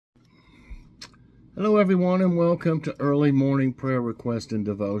Hello everyone, and welcome to early morning prayer request and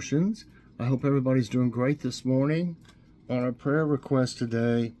devotions. I hope everybody's doing great this morning. On our prayer request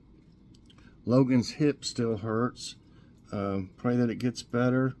today, Logan's hip still hurts. Pray that it gets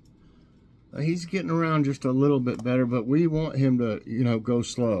better. He's getting around just a little bit better, but we want him to, go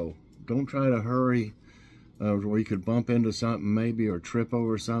slow. Don't try to hurry where you could bump into something maybe or trip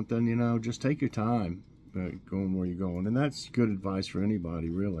over something, just take your time going where you're going. And that's good advice for anybody,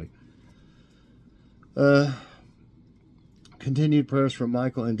 really. Continued prayers for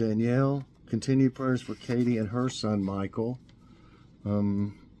Michael and Danielle. Continued prayers for Katie and her son Michael.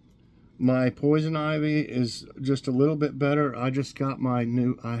 My poison ivy is just a little bit better. I just got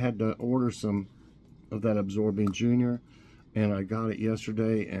I had to order some of that Absorbing Junior, and I got it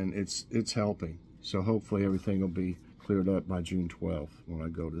yesterday, and it's helping. So hopefully everything will be cleared up by June 12th when I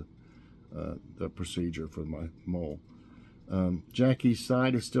go to the procedure for my mole. Jackie's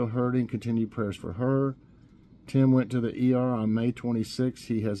side is still hurting. Continued prayers for her. Tim went to the ER on May 26th.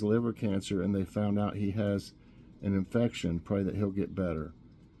 He has liver cancer, and they found out he has an infection. Pray that he'll get better.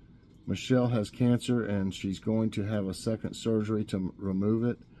 Michelle has cancer, and she's going to have a second surgery to remove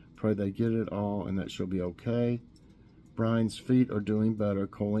it. Pray they get it all and that she'll be okay. Brian's feet are doing better.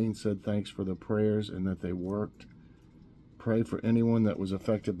 Colleen said thanks for the prayers and that they worked. Pray for anyone that was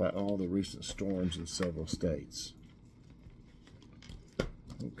affected by all the recent storms in several states.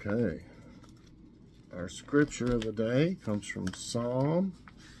 Okay, our scripture of the day comes from Psalm.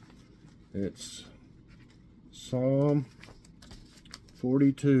 It's Psalm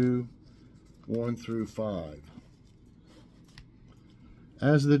 42, 1 through 5.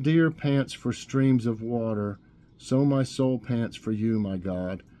 As the deer pants for streams of water, so my soul pants for you, my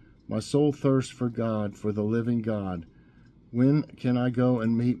God. My soul thirsts for God, for the living God. When can I go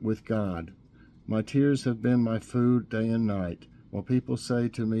and meet with God? My tears have been my food day and night, while people say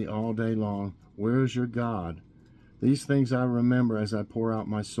to me all day long, where is your God? These things I remember as I pour out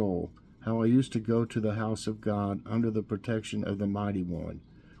my soul, how I used to go to the house of God under the protection of the Mighty One,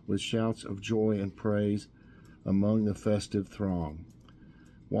 with shouts of joy and praise among the festive throng.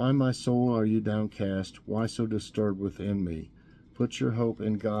 Why, my soul, are you downcast? Why so disturbed within me? Put your hope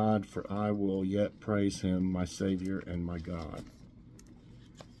in God, for I will yet praise him, my Savior and my God.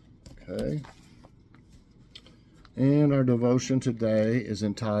 Okay. And our devotion today is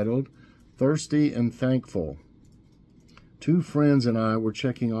entitled, Thirsty and Thankful. Two friends and I were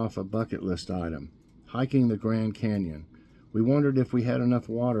checking off a bucket list item, hiking the Grand Canyon. We wondered if we had enough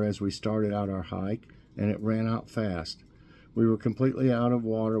water as we started out our hike, and it ran out fast. We were completely out of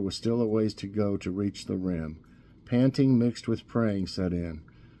water with still a ways to go to reach the rim. Panting mixed with praying set in.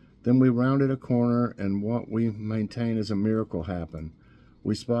 Then we rounded a corner, and what we maintain as a miracle happened.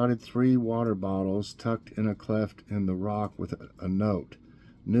 We spotted 3 water bottles tucked in a cleft in the rock with a note.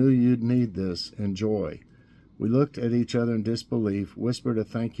 Knew you'd need this. Enjoy. We looked at each other in disbelief, whispered a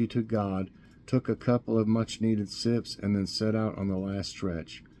thank you to God, took a couple of much-needed sips, and then set out on the last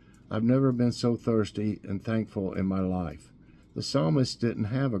stretch. I've never been so thirsty and thankful in my life. The psalmist didn't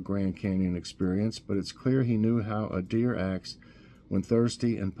have a Grand Canyon experience, but it's clear he knew how a deer acts when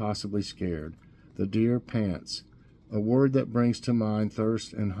thirsty and possibly scared. The deer pants. A word that brings to mind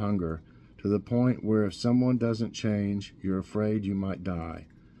thirst and hunger, to the point where if someone doesn't change, you're afraid you might die.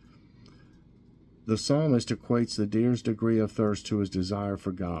 The psalmist equates the deer's degree of thirst to his desire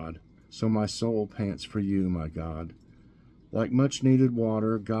for God. So my soul pants for you, my God. Like much-needed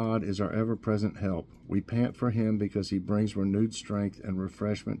water, God is our ever-present help. We pant for him because he brings renewed strength and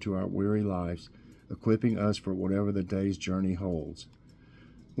refreshment to our weary lives, equipping us for whatever the day's journey holds.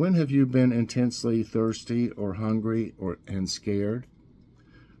 When have you been intensely thirsty or hungry and scared?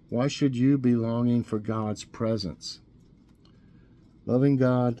 Why should you be longing for God's presence? Loving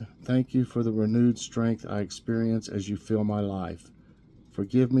God, thank you for the renewed strength I experience as you fill my life.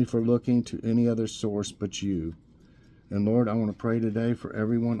 Forgive me for looking to any other source but you. And Lord, I want to pray today for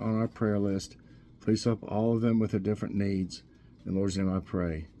everyone on our prayer list. Please help all of them with their different needs. In Lord's name I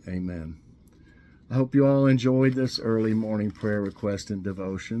pray. Amen. I hope you all enjoyed this early morning prayer request and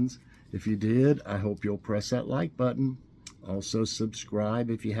devotions. If you did, I hope you'll press that like button. Also subscribe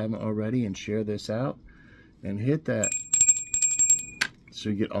if you haven't already, and share this out. And hit that so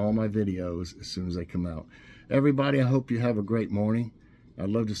you get all my videos as soon as they come out. Everybody, I hope you have a great morning. I'd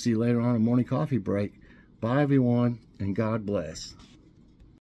love to see you later on a morning coffee break. Bye, everyone, and God bless.